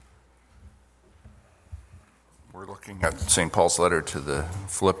We're looking at St. Paul's letter to the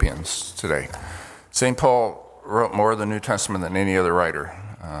Philippians today. St. Paul wrote more of the New Testament than any other writer,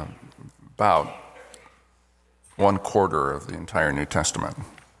 about 1/4 of the entire New Testament.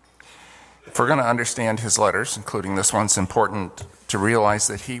 If we're going to understand his letters, including this one, it's important to realize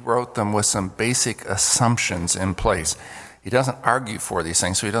that he wrote them with some basic assumptions in place. He doesn't argue for these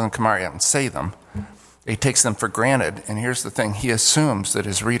things, so he doesn't come out and say them. He takes them for granted, and here's the thing, he assumes that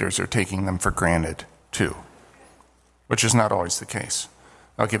his readers are taking them for granted too, which is not always the case.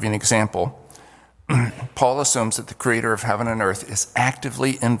 I'll give you an example. Paul assumes that the creator of heaven and earth is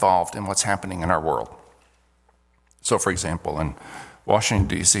actively involved in what's happening in our world. So, for example, in Washington,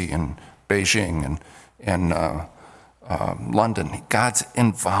 D.C., and Beijing, and London, God's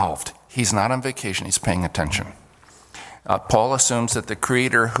involved. He's not on vacation, he's paying attention. Paul assumes that the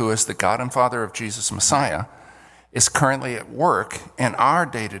creator, who is the God and Father of Jesus Messiah, is currently at work in our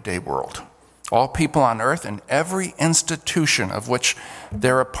day-to-day world. All people on earth and every institution of which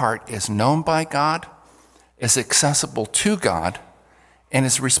they're a part is known by God, is accessible to God, and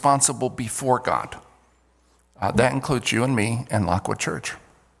is responsible before God. That includes you and me and Lockwood Church.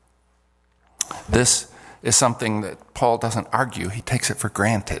 This is something that Paul doesn't argue, he takes it for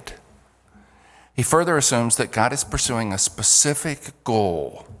granted. He further assumes that God is pursuing a specific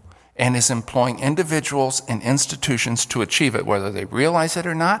goal and is employing individuals and institutions to achieve it, whether they realize it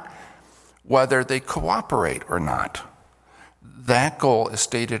or not, whether they cooperate or not. That goal is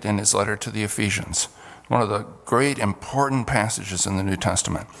stated in his letter to the Ephesians, one of the great important passages in the New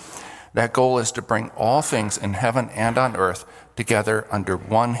Testament. That goal is to bring all things in heaven and on earth together under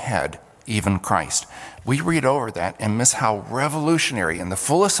one head, even Christ. We read over that and miss how revolutionary, in the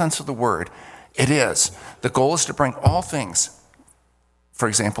fullest sense of the word, it is. The goal is to bring all things, for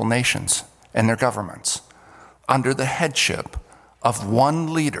example, nations and their governments, under the headship of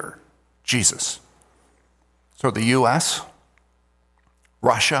one leader, Jesus. So the U.S.,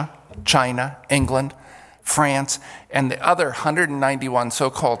 Russia, China, England, France, and the other 191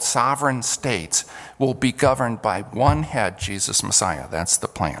 so-called sovereign states will be governed by one head, Jesus Messiah. That's the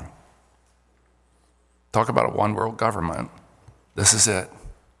plan. Talk about a one-world government. This is it.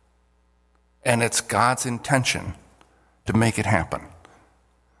 And it's God's intention to make it happen.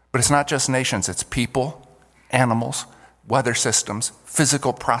 But it's not just nations, it's people, animals, weather systems,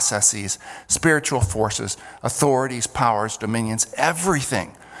 physical processes, spiritual forces, authorities, powers, dominions,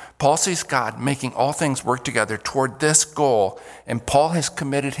 everything. Paul sees God making all things work together toward this goal, and Paul has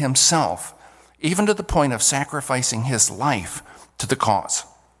committed himself, even to the point of sacrificing his life to the cause.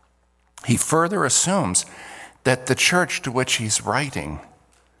 He further assumes that the church to which he's writing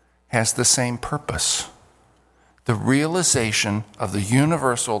has the same purpose, the realization of the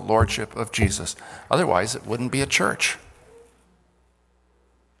universal lordship of Jesus. Otherwise, it wouldn't be a church.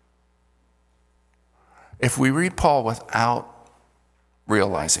 If we read Paul without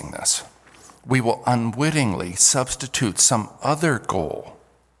realizing this, we will unwittingly substitute some other goal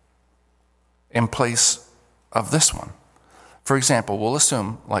in place of this one. For example, we'll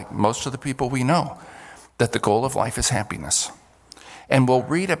assume, like most of the people we know, that the goal of life is happiness. And we'll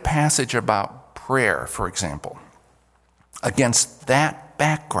read a passage about prayer, for example, against that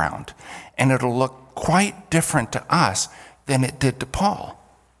background, and it'll look quite different to us than it did to Paul.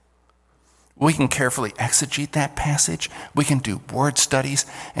 We can carefully exegete that passage. We can do word studies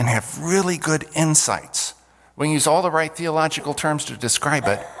and have really good insights. We can use all the right theological terms to describe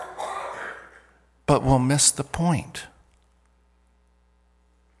it, but we'll miss the point.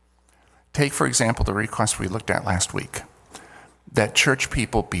 Take, for example, the request we looked at last week, that church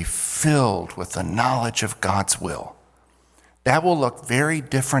people be filled with the knowledge of God's will. That will look very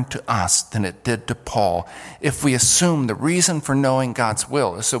different to us than it did to Paul if we assume the reason for knowing God's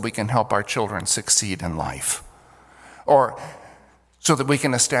will is so we can help our children succeed in life, or so that we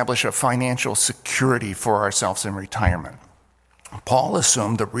can establish a financial security for ourselves in retirement. Paul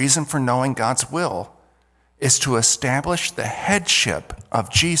assumed the reason for knowing God's will is to establish the headship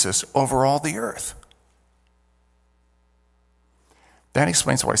of Jesus over all the earth. That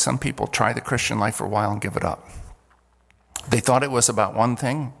explains why some people try the Christian life for a while and give it up. They thought it was about one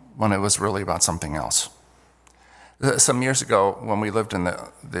thing when it was really about something else. Some years ago, when we lived in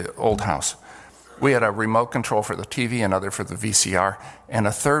the old house, we had a remote control for the TV, another for the VCR, and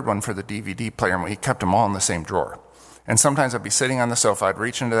a third one for the DVD player, and we kept them all in the same drawer. And sometimes I'd be sitting on the sofa, I'd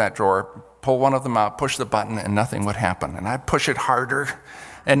reach into that drawer, pull one of them out, push the button, and nothing would happen. And I'd push it harder,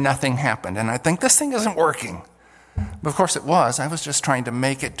 and nothing happened. And I'd think, this thing isn't working. But of course it was. I was just trying to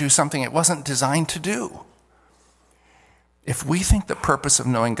make it do something it wasn't designed to do. If we think the purpose of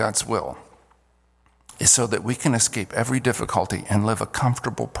knowing God's will is so that we can escape every difficulty and live a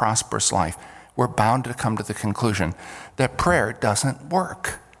comfortable, prosperous life, we're bound to come to the conclusion that prayer doesn't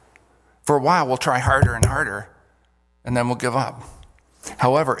work. For a while, we'll try harder and harder, and then we'll give up.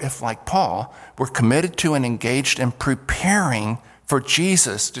 However, if, like Paul, we're committed to and engaged in preparing for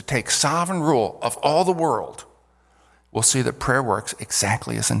Jesus to take sovereign rule of all the world, we'll see that prayer works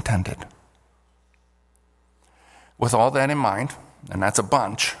exactly as intended. With all that in mind, and that's a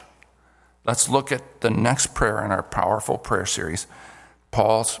bunch, let's look at the next prayer in our powerful prayer series,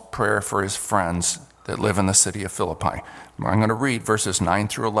 Paul's prayer for his friends that live in the city of Philippi. I'm going to read verses 9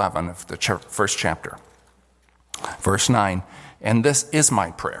 through 11 of the first chapter. Verse 9, and this is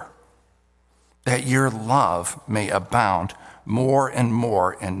my prayer, that your love may abound more and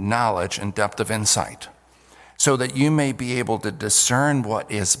more in knowledge and depth of insight, so that you may be able to discern what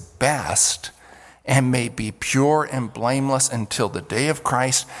is best and may be pure and blameless until the day of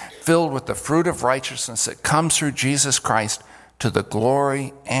Christ, filled with the fruit of righteousness that comes through Jesus Christ, to the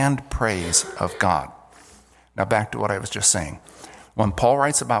glory and praise of God. Now back to what I was just saying. When Paul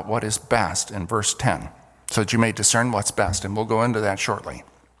writes about what is best in verse 10, so that you may discern what's best, and we'll go into that shortly,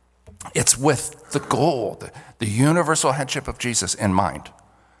 it's with the goal, the universal headship of Jesus in mind.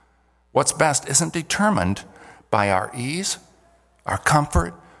 What's best isn't determined by our ease, our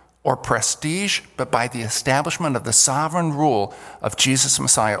comfort, or prestige, but by the establishment of the sovereign rule of Jesus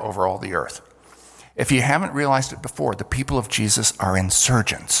Messiah over all the earth. If you haven't realized it before, the people of Jesus are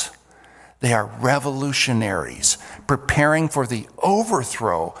insurgents. They are revolutionaries, preparing for the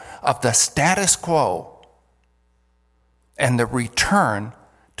overthrow of the status quo and the return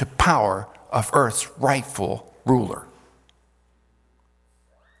to power of earth's rightful ruler.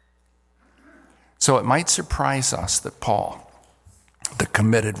 So it might surprise us that Paul, the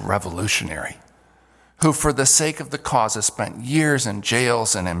committed revolutionary, who for the sake of the cause has spent years in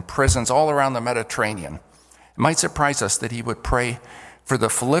jails and in prisons all around the Mediterranean, it might surprise us that he would pray for the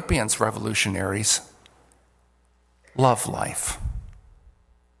Philippians revolutionaries' love life.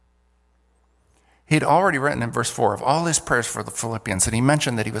 He'd already written in verse 4 of all his prayers for the Philippians, and he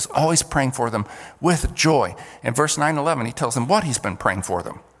mentioned that he was always praying for them with joy. In verse 9-11, he tells them what he's been praying for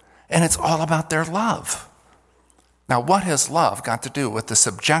them, and it's all about their love. Now, what has love got to do with the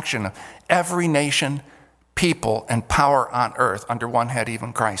subjection of every nation, people, and power on earth under one head,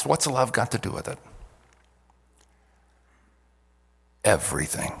 even Christ? What's love got to do with it?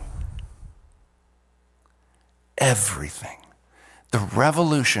 Everything. Everything. The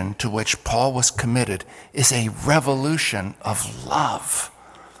revolution to which Paul was committed is a revolution of love.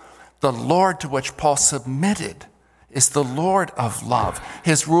 The Lord to which Paul submitted is the Lord of love.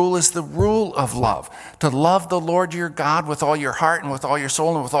 His rule is the rule of love. To love the Lord your God with all your heart and with all your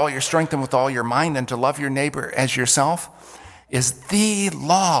soul and with all your strength and with all your mind, and to love your neighbor as yourself, is the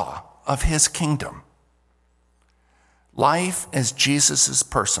law of his kingdom. Life as Jesus'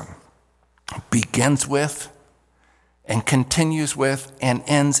 person begins with and continues with and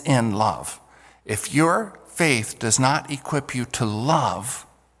ends in love. If your faith does not equip you to love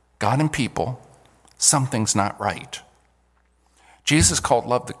God and people, something's not right. Jesus called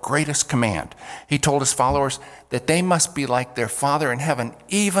love the greatest command. He told his followers that they must be like their Father in heaven,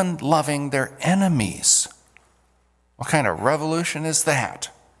 even loving their enemies. What kind of revolution is that?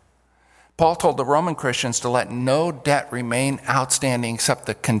 Paul told the Roman Christians to let no debt remain outstanding except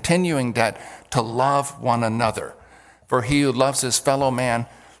the continuing debt to love one another. For he who loves his fellow man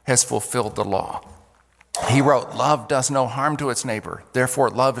has fulfilled the law. He wrote, love does no harm to its neighbor. Therefore,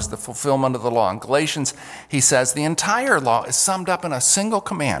 love is the fulfillment of the law. In Galatians, he says, the entire law is summed up in a single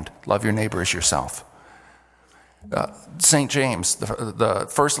command: love your neighbor as yourself. St. James, the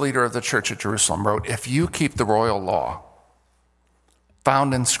first leader of the church at Jerusalem, wrote, if you keep the royal law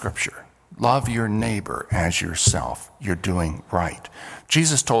found in Scripture, love your neighbor as yourself, you're doing right.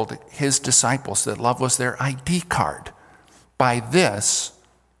 Jesus told his disciples that love was their ID card. By this,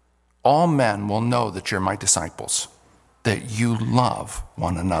 all men will know that you're my disciples, that you love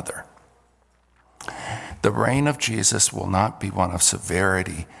one another. The reign of Jesus will not be one of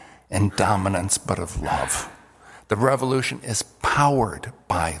severity and dominance, but of love. The revolution is powered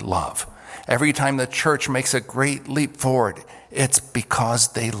by love. Every time the church makes a great leap forward, it's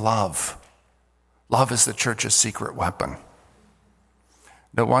because they love. Love is the church's secret weapon.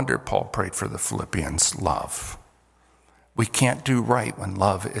 No wonder Paul prayed for the Philippians' love. We can't do right when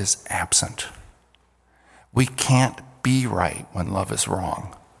love is absent. We can't be right when love is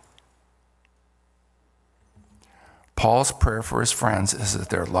wrong. Paul's prayer for his friends is that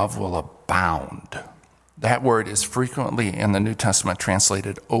their love will abound. That word is frequently in the New Testament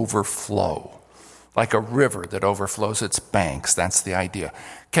translated overflow, like a river that overflows its banks. That's the idea.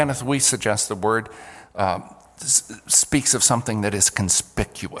 Kenneth Weiss suggests the word speaks of something that is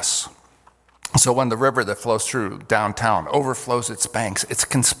conspicuous. So when the river that flows through downtown overflows its banks, it's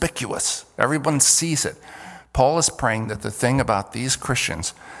conspicuous. Everyone sees it. Paul is praying that the thing about these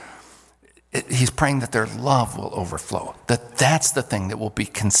Christians, he's praying that their love will overflow, that's the thing that will be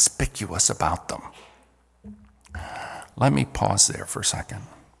conspicuous about them. Let me pause there for a second.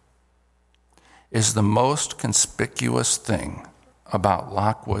 Is the most conspicuous thing about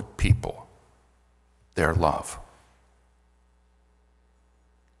Lockwood people their love?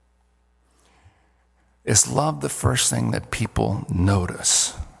 Is love the first thing that people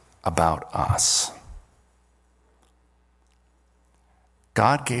notice about us?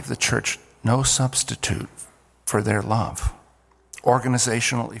 God gave the church no substitute for their love.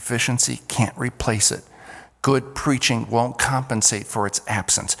 Organizational efficiency can't replace it. Good preaching won't compensate for its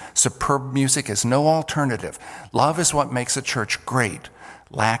absence. Superb music is no alternative. Love is what makes a church great.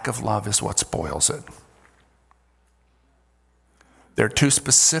 Lack of love is what spoils it. There are two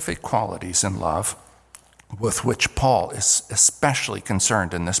specific qualities in love with which Paul is especially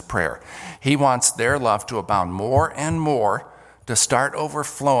concerned in this prayer. He wants their love to abound more and more, to start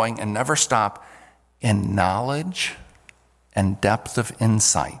overflowing and never stop in knowledge and depth of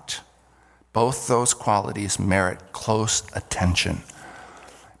insight. Both those qualities merit close attention.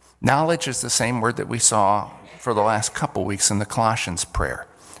 Knowledge is the same word that we saw for the last couple weeks in the Colossians prayer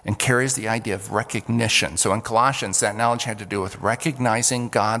and carries the idea of recognition. So in Colossians, that knowledge had to do with recognizing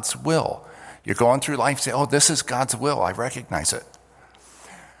God's will. You're going through life, say, oh, this is God's will. I recognize it.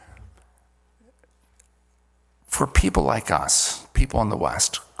 For people like us, people in the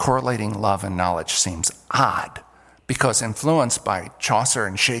West, correlating love and knowledge seems odd because influenced by Chaucer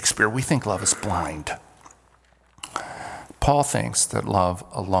and Shakespeare, we think love is blind. Paul thinks that love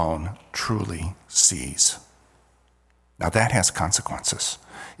alone truly sees. Now that has consequences.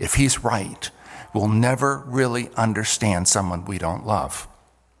 If he's right, we'll never really understand someone we don't love.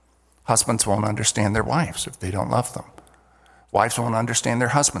 Husbands won't understand their wives if they don't love them. Wives won't understand their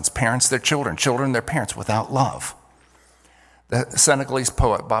husbands, parents their children, children their parents without love. The Senegalese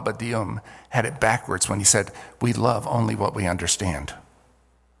poet Baba Dioum had it backwards when he said, we love only what we understand.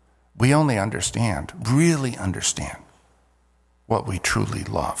 We only understand, really understand, what we truly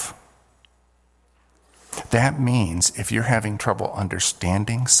love. That means if you're having trouble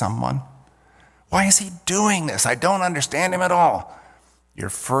understanding someone, why is he doing this? I don't understand him at all. Your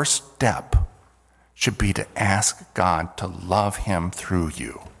first step should be to ask God to love him through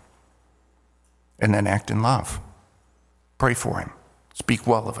you. And then act in love. Pray for him. Speak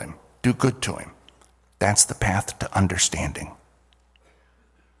well of him. Do good to him. That's the path to understanding.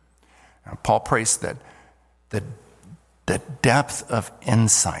 Now, Paul prays that the depth of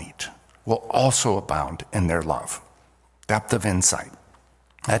insight will also abound in their love. Depth of insight.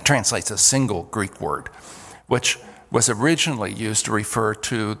 That translates a single Greek word, which was originally used to refer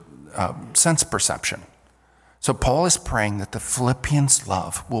to sense perception. So Paul is praying that the Philippians'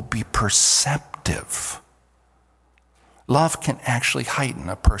 love will be perceptive. Love can actually heighten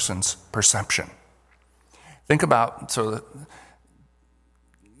a person's perception. Think about,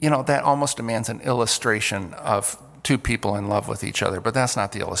 that almost demands an illustration of two people in love with each other, but that's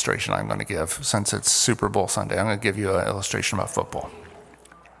not the illustration I'm going to give. Since it's Super Bowl Sunday, I'm going to give you an illustration about football.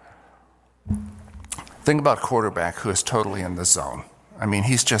 Think about a quarterback who is totally in the zone. I mean,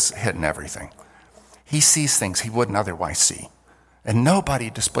 he's just hitting everything. He sees things he wouldn't otherwise see. And nobody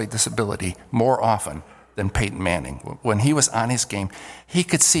displayed this ability more often than Peyton Manning. When he was on his game, he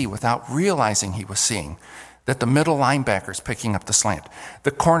could see without realizing he was seeing that the middle linebacker is picking up the slant.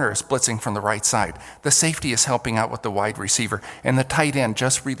 The corner is blitzing from the right side. The safety is helping out with the wide receiver. And the tight end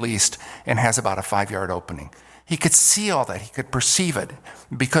just released and has about a 5-yard opening. He could see all that. He could perceive it.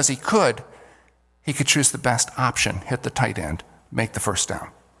 Because he could choose the best option, hit the tight end, make the first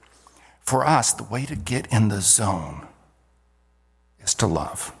down. For us, the way to get in the zone is to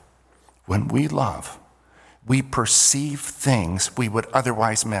love. When we love, we perceive things we would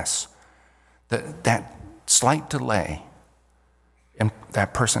otherwise miss. That slight delay in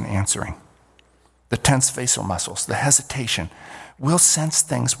that person answering, the tense facial muscles, the hesitation, we'll sense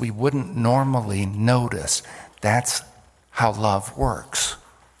things we wouldn't normally notice. That's how love works.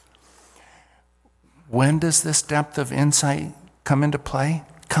 When does this depth of insight come into play?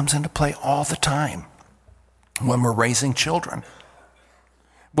 It comes into play all the time. When we're raising children,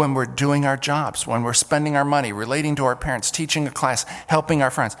 when we're doing our jobs, when we're spending our money, relating to our parents, teaching a class, helping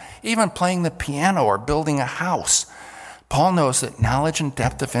our friends, even playing the piano or building a house. Paul knows that knowledge and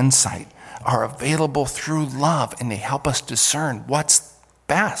depth of insight are available through love, and they help us discern what's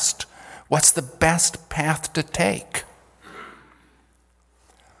best. What's the best path to take?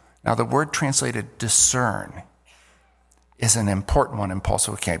 Now, the word translated discern is an important one in Paul's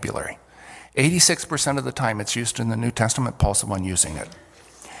vocabulary. 86% of the time it's used in the New Testament, Paul's the one using it.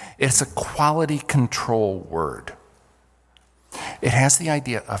 It's a quality control word. It has the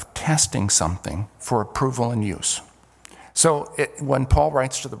idea of testing something for approval and use. So when Paul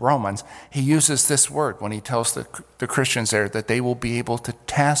writes to the Romans, he uses this word when he tells the Christians there that they will be able to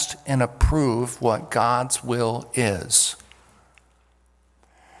test and approve what God's will is.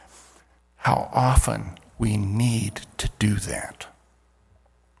 How often we need to do that.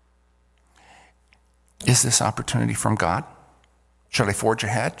 Is this opportunity from God? Should I forge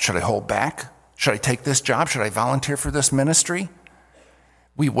ahead? Should I hold back? Should I take this job? Should I volunteer for this ministry?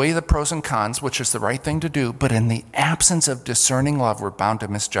 We weigh the pros and cons, which is the right thing to do, but in the absence of discerning love, we're bound to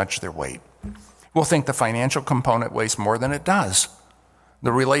misjudge their weight. We'll think the financial component weighs more than it does.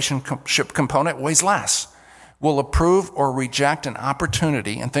 The relationship component weighs less. We'll approve or reject an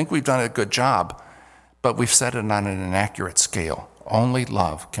opportunity and think we've done a good job, but we've set it on an inaccurate scale. Only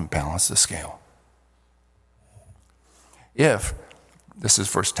love can balance the scale. If, this is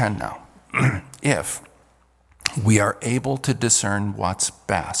verse 10 now, if we are able to discern what's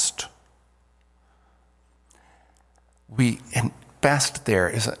best. And best there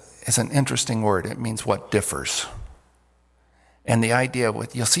is an interesting word. It means what differs. And the idea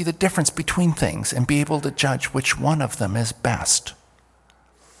with you'll see the difference between things and be able to judge which one of them is best.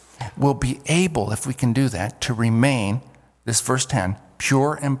 We'll be able, if we can do that, to remain, this verse 10,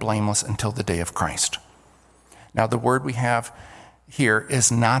 pure and blameless until the day of Christ. Now the word we have here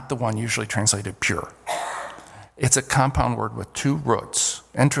is not the one usually translated pure. It's a compound word with two roots.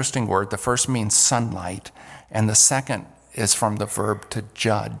 Interesting word. The first means sunlight, and the second is from the verb to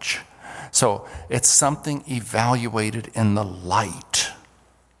judge. So it's something evaluated in the light.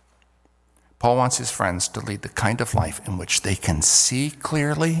 Paul wants his friends to lead the kind of life in which they can see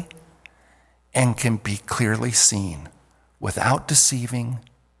clearly and can be clearly seen without deceiving,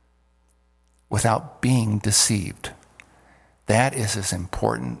 without being deceived. That is as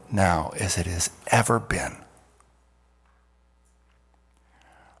important now as it has ever been.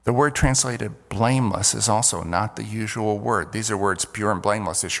 The word translated blameless is also not the usual word. These are words pure and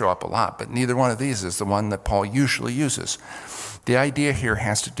blameless. They show up a lot, but neither one of these is the one that Paul usually uses. The idea here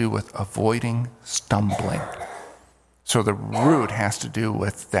has to do with avoiding stumbling. So the root has to do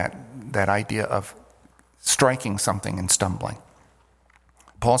with that idea of striking something and stumbling.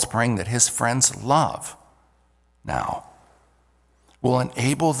 Paul's praying that his friends' love now will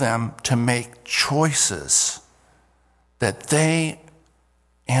enable them to make choices that they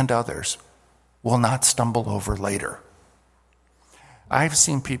and others will not stumble over later. I've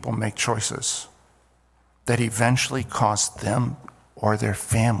seen people make choices that eventually cause them or their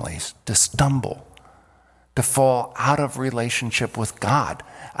families to stumble, to fall out of relationship with God,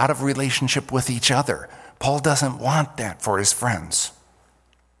 out of relationship with each other. Paul doesn't want that for his friends.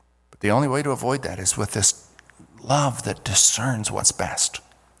 But the only way to avoid that is with this love that discerns what's best.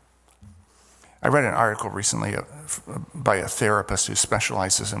 I read an article recently by a therapist who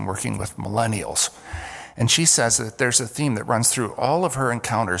specializes in working with millennials. And she says that there's a theme that runs through all of her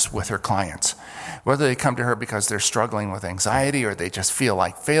encounters with her clients. Whether they come to her because they're struggling with anxiety or they just feel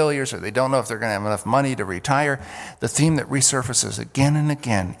like failures or they don't know if they're going to have enough money to retire, the theme that resurfaces again and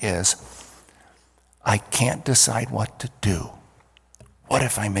again is, I can't decide what to do. What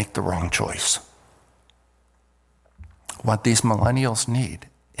if I make the wrong choice? What these millennials need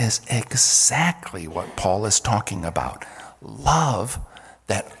is exactly what Paul is talking about. Love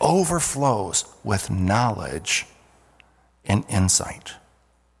that overflows with knowledge and insight.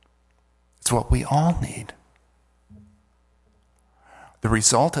 It's what we all need. The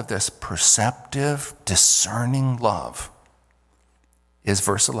result of this perceptive, discerning love is,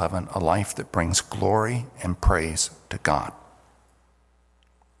 verse 11, a life that brings glory and praise to God.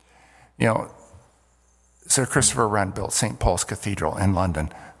 You know, Sir Christopher Wren built St. Paul's Cathedral in London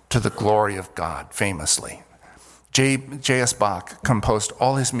to the glory of God, famously. J.S. Bach composed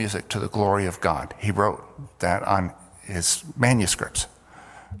all his music to the glory of God. He wrote that on his manuscripts.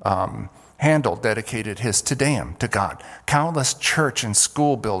 Handel dedicated his Te Deum to God. Countless church and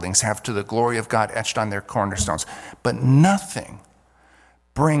school buildings have to the glory of God etched on their cornerstones. But nothing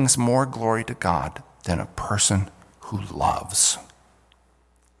brings more glory to God than a person who loves.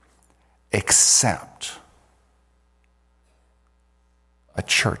 Except a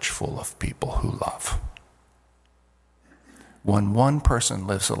church full of people who love. When one person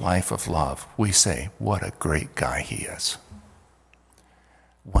lives a life of love, we say, what a great guy he is.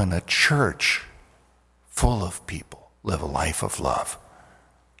 When a church full of people live a life of love,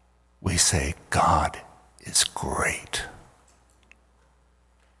 we say, God is great.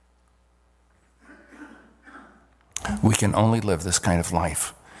 We can only live this kind of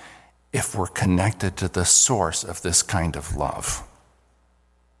life if we're connected to the source of this kind of love.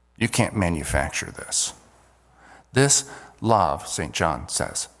 You can't manufacture this. This love, St. John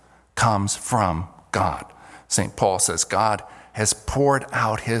says, comes from God. St. Paul says God has poured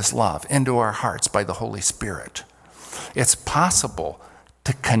out his love into our hearts by the Holy Spirit. It's possible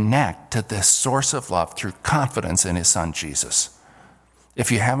to connect to this source of love through confidence in his Son, Jesus.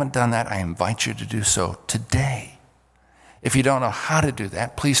 If you haven't done that, I invite you to do so today. If you don't know how to do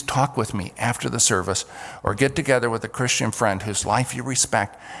that, please talk with me after the service or get together with a Christian friend whose life you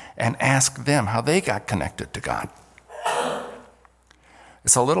respect and ask them how they got connected to God.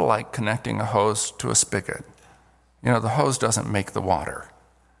 It's a little like connecting a hose to a spigot. You know, the hose doesn't make the water.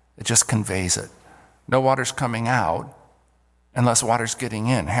 It just conveys it. No water's coming out unless water's getting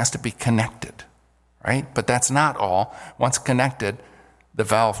in. It has to be connected, right? But that's not all. Once connected, the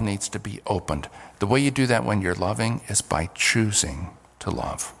valve needs to be opened. The way you do that when you're loving is by choosing to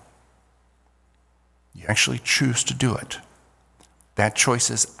love. You actually choose to do it. That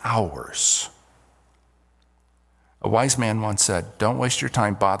choice is ours. A wise man once said, "Don't waste your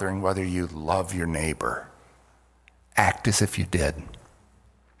time bothering whether you love your neighbor. Act as if you did."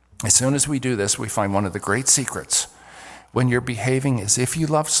 As soon as we do this, we find one of the great secrets. When you're behaving as if you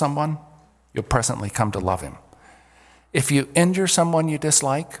love someone, you'll presently come to love him. If you injure someone you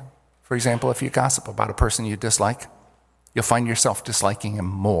dislike, for example, if you gossip about a person you dislike, you'll find yourself disliking him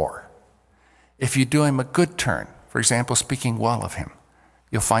more. If you do him a good turn, for example, speaking well of him,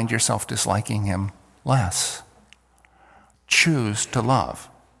 you'll find yourself disliking him less. Choose to love.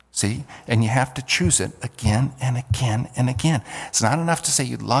 See? And you have to choose it again and again and again. It's not enough to say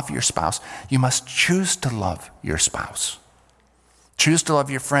you love your spouse. You must choose to love your spouse. Choose to love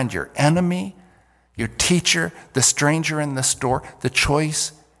your friend, your enemy, your teacher, the stranger in the store. The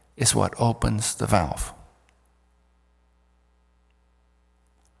choice is what opens the valve.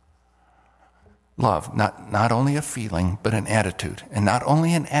 Love, not only a feeling, but an attitude. And not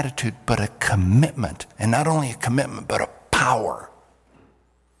only an attitude, but a commitment. And not only a commitment, but a power.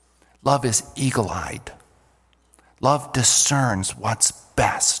 Love is eagle-eyed. Love discerns what's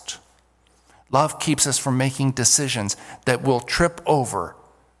best. Love keeps us from making decisions that will trip over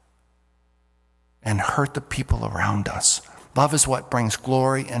and hurt the people around us. Love is what brings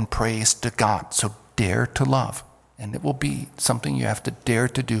glory and praise to God. So dare to love. And it will be something you have to dare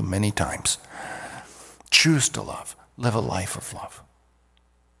to do many times. Choose to love. Live a life of love.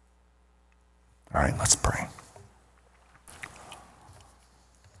 All right, let's pray.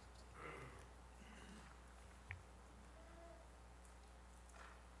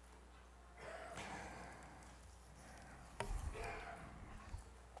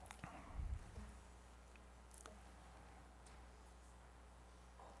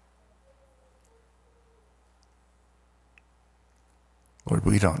 Lord,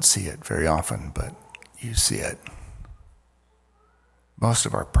 we don't see it very often, but you see it. Most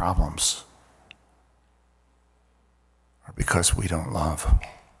of our problems are because we don't love.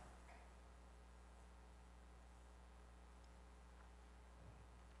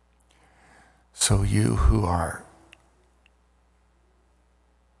 So you who are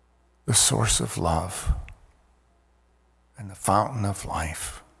the source of love and the fountain of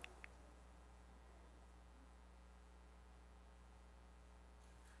life,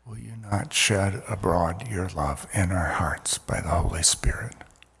 will you not shed abroad your love in our hearts by the Holy Spirit?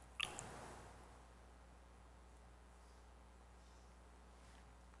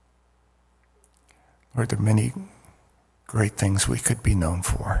 Lord, there are many great things we could be known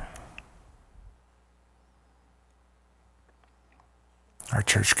for. Our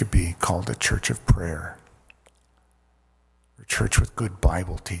church could be called a church of prayer, or a church with good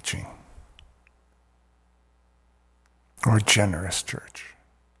Bible teaching, or a generous church.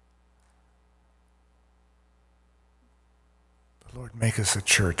 Lord, make us a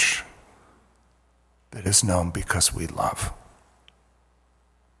church that is known because we love.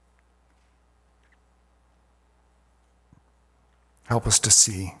 Help us to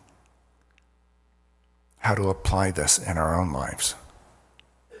see how to apply this in our own lives.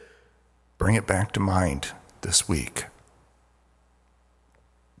 Bring it back to mind this week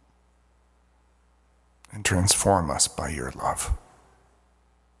and transform us by your love.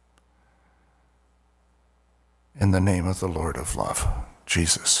 In the name of the Lord of love,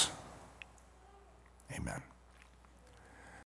 Jesus. Amen.